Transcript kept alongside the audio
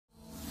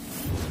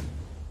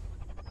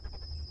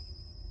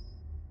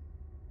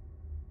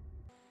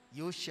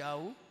you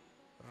shall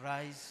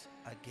rise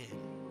again.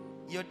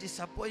 Your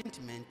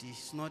disappointment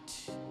is not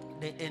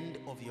the end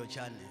of your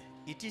journey.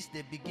 It is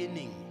the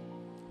beginning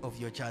of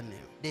your journey.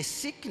 The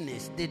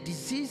sickness, the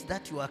disease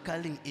that you are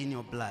carrying in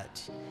your blood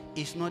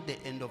is not the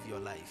end of your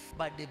life,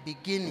 but the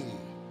beginning,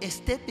 a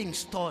stepping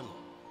stone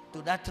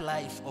to that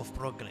life of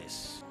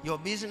progress. Your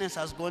business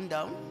has gone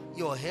down,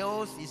 your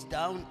health is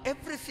down,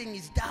 everything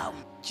is down.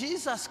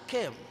 Jesus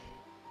came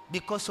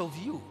because of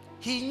you.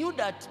 He knew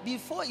that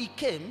before he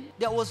came,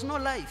 there was no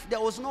life, there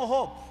was no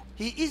hope.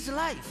 He is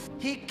life.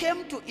 He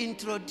came to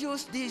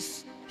introduce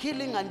this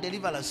healing and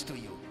deliverance to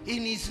you.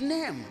 In his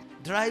name,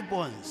 dry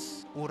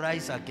bones will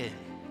rise again.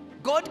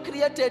 God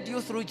created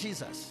you through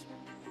Jesus,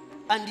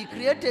 and he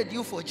created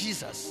you for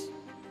Jesus.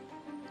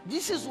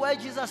 This is why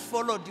Jesus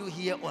followed you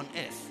here on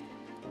earth,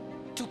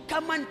 to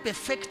come and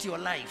perfect your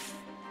life.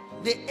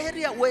 The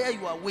area where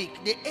you are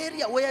weak, the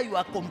area where you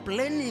are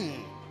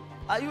complaining.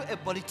 Are you a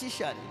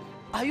politician?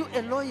 Are you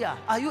a lawyer?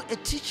 Are you a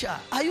teacher?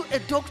 Are you a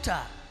doctor?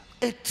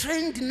 A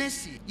trained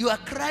nurse? You are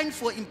crying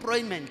for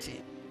employment.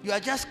 You are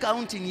just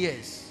counting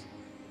years.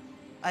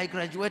 I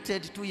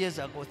graduated 2 years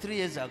ago, 3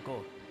 years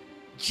ago.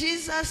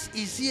 Jesus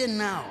is here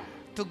now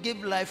to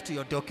give life to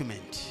your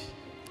document.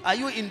 Are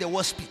you in the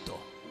hospital?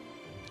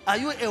 Are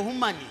you a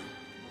woman?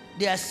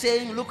 They are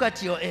saying, look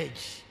at your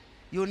age.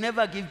 You'll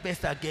never give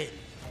birth again.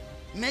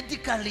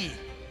 Medically,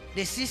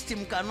 the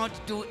system cannot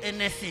do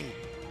anything.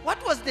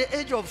 What was the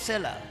age of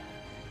Sarah?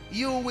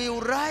 You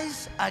will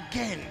rise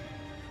again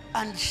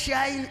and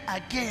shine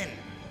again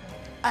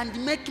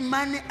and make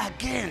money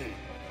again.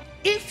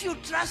 If you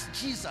trust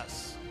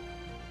Jesus,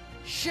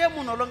 shame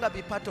will no longer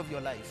be part of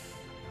your life.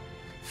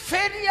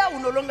 Failure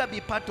will no longer be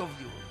part of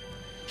you.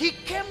 He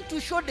came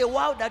to show the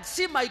world that,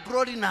 see my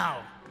glory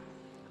now.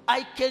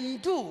 I can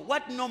do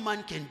what no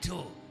man can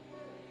do.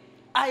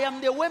 I am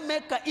the way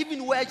maker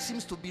even where it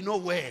seems to be no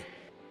way.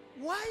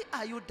 Why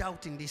are you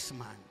doubting this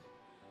man?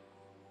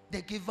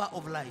 The giver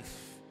of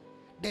life,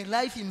 the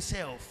life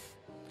himself,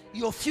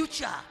 your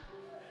future,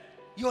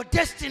 your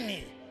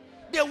destiny,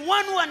 the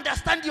one who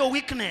understands your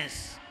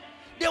weakness,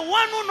 the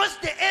one who knows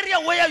the area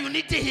where you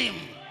need him.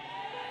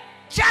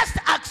 Just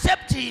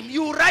accept him,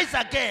 you rise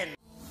again.